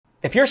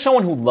If you're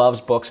someone who loves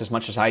books as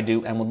much as I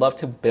do and would love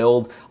to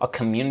build a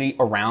community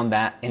around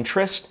that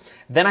interest,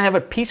 then I have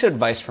a piece of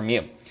advice from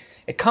you.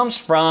 It comes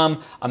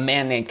from a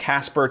man named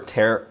Casper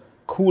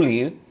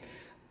Kuile.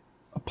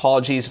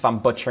 Apologies if I'm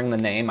butchering the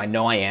name, I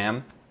know I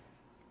am.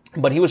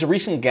 But he was a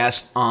recent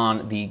guest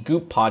on the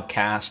Goop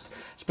podcast,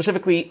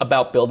 specifically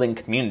about building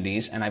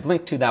communities, and I've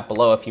linked to that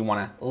below if you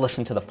want to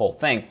listen to the full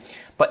thing.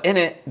 But in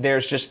it,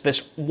 there's just this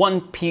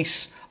one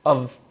piece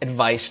of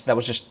advice that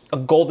was just a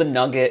golden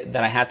nugget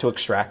that I had to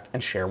extract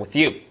and share with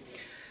you.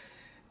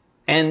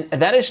 And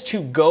that is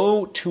to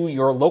go to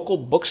your local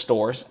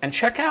bookstores and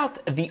check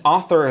out the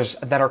authors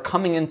that are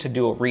coming in to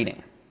do a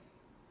reading.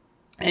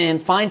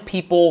 And find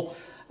people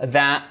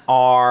that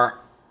are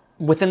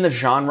within the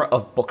genre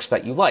of books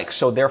that you like.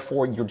 So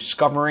therefore, you're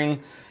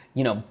discovering,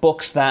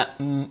 books that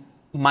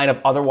might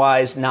have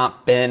otherwise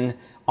not been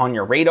on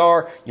your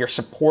radar. You're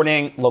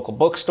supporting local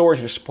bookstores.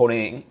 You're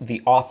supporting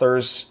the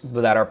authors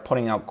that are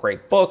putting out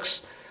great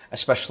books,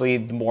 especially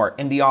the more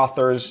indie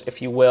authors,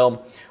 if you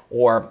will,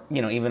 or,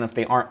 even if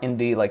they aren't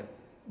indie, like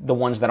the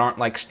ones that aren't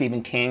like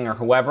Stephen King or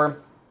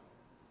whoever.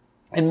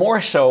 And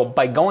more so,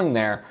 by going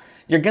there,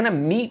 you're going to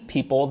meet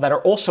people that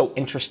are also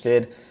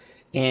interested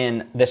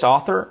in this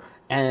author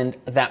and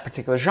that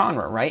particular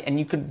genre, right? And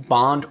you could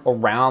bond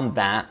around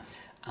that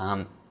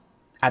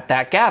at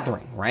that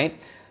gathering, right?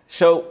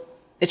 So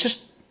it's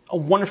just a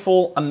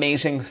wonderful,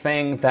 amazing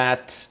thing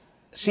that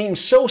seems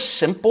so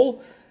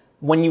simple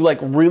when you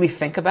really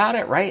think about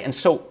it, right? And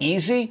so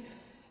easy,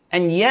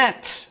 and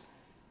yet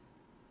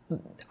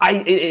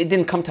it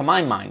didn't come to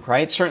my mind,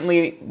 right?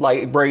 Certainly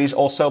libraries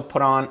also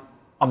put on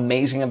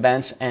amazing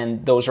events,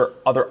 and those are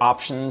other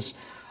options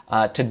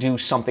to do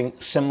something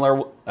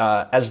similar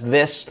as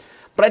this.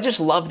 But I just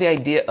love the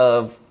idea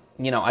of,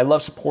 I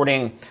love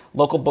supporting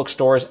local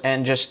bookstores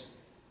and just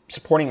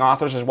supporting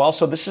authors as well.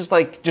 So this is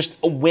just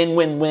a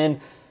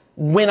win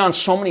on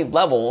so many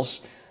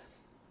levels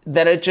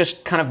that it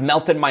just kind of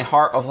melted my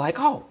heart of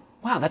oh,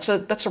 wow, that's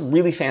a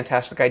really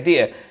fantastic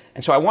idea.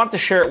 And so I wanted to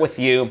share it with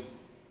you.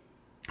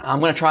 I'm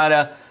going to try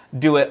to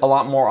do it a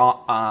lot more,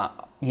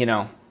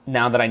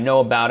 now that I know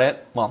about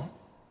it. Well,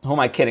 who am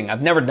I kidding?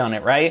 I've never done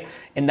it, right?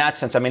 In that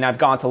sense, I've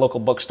gone to local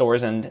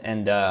bookstores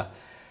and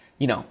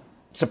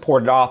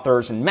supported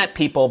authors and met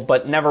people,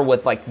 but never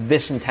with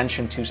this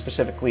intention to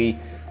specifically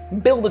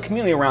build a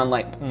community around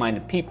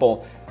like-minded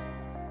people.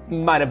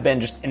 Might have been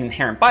just an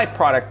inherent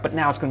byproduct, but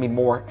now it's going to be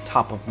more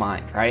top of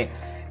mind, right?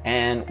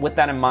 And with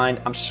that in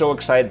mind, I'm so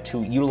excited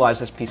to utilize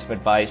this piece of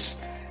advice,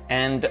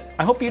 and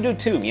I hope you do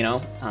too.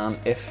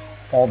 If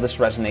all this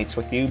resonates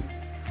with you,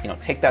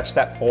 take that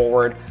step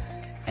forward,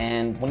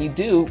 and when you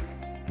do,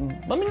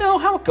 let me know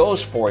how it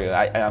goes for you.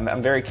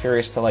 I'm very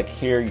curious to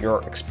hear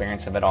your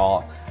experience of it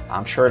all.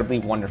 I'm sure it'll be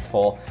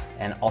wonderful,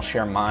 and I'll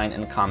share mine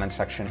in the comment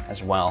section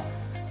as well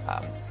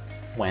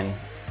when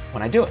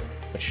I do it,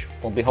 which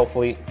will be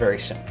hopefully very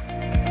soon.